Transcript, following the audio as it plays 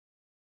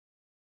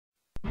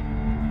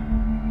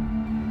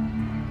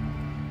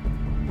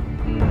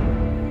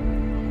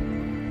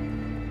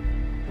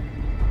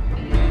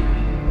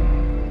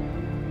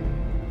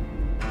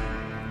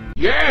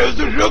Yeah, it's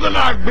the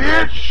juggernaut,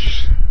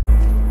 bitch!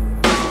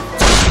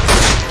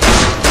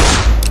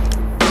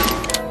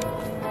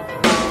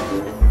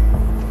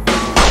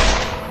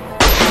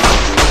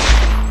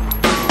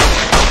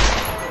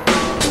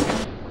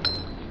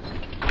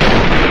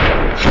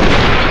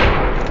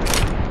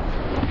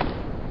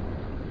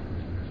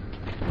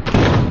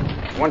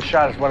 One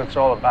shot is what it's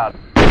all about.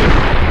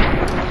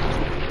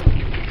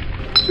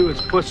 Two is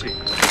pussy.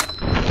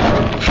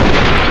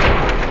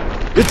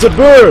 It's a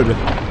bird!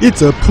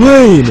 It's a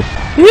plane!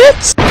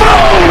 It's...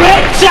 Oh,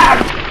 it's up!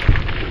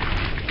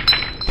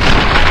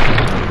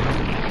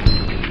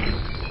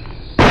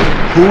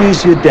 Who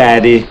is your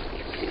daddy?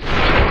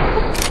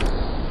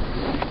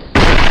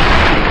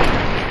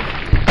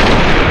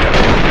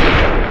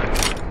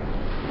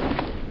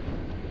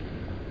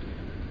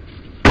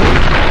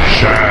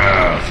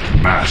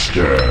 Shaft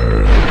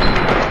Master.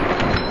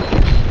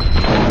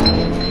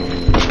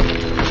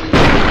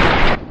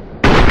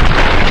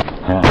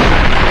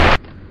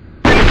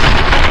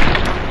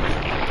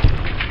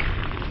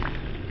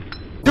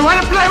 You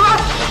wanna play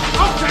rough?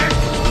 Okay.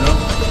 No.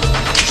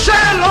 Say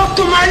hello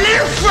to my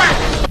little friend!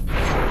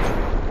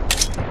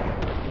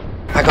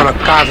 I'm gonna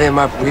carve him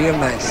up real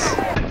nice.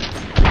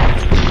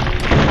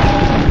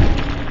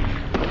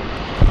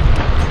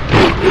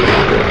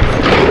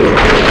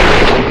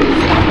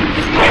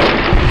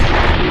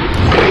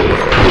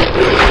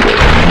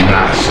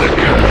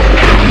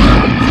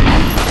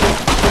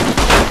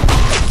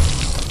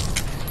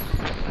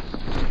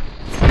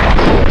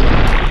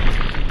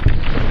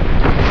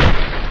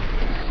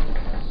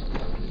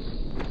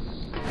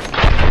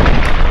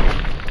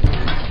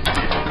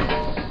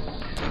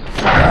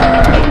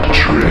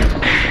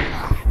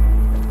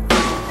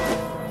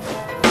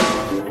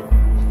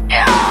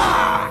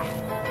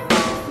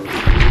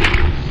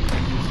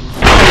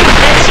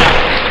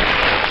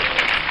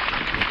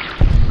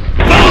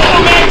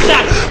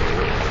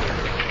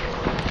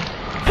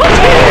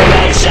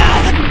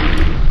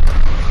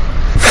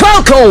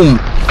 Falcon!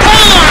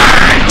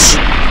 Punch!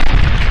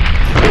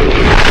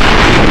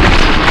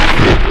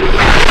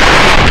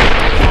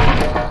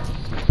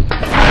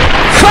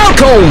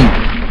 Falcon!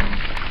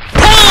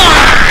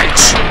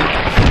 Punch!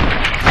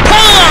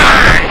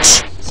 Punch!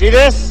 See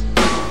this?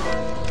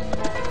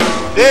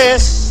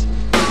 This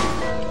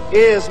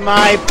is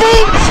my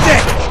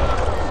boomstick!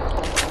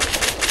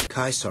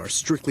 Caesar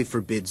strictly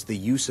forbids the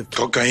use of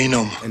Cocaine.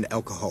 and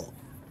alcohol.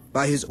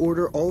 By his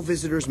order, all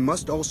visitors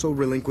must also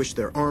relinquish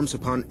their arms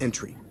upon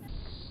entry.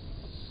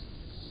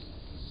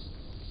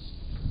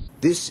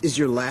 This is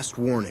your last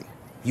warning.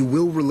 You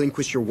will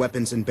relinquish your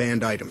weapons and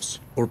banned items,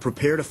 or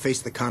prepare to face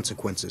the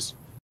consequences.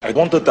 I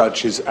want to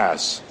touch his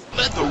ass.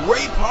 Let the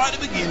rape party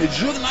begin. The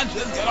juggernaut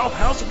just got off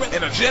house arrest,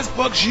 and I just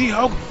fucked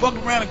She-Hulk, fucked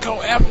around and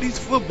caught athlete's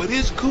foot, but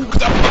it's cool,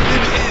 cause I fucked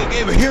in the head,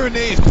 gave her hearing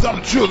aids, cause I'm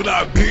the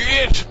juggernaut,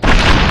 bitch!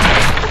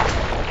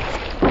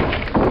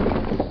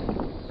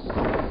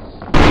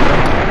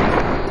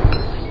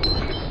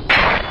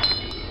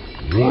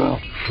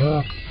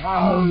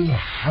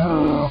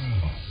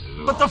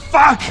 What the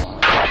fuck?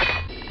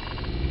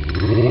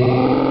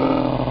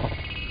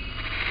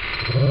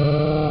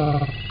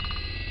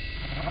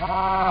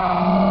 Ah!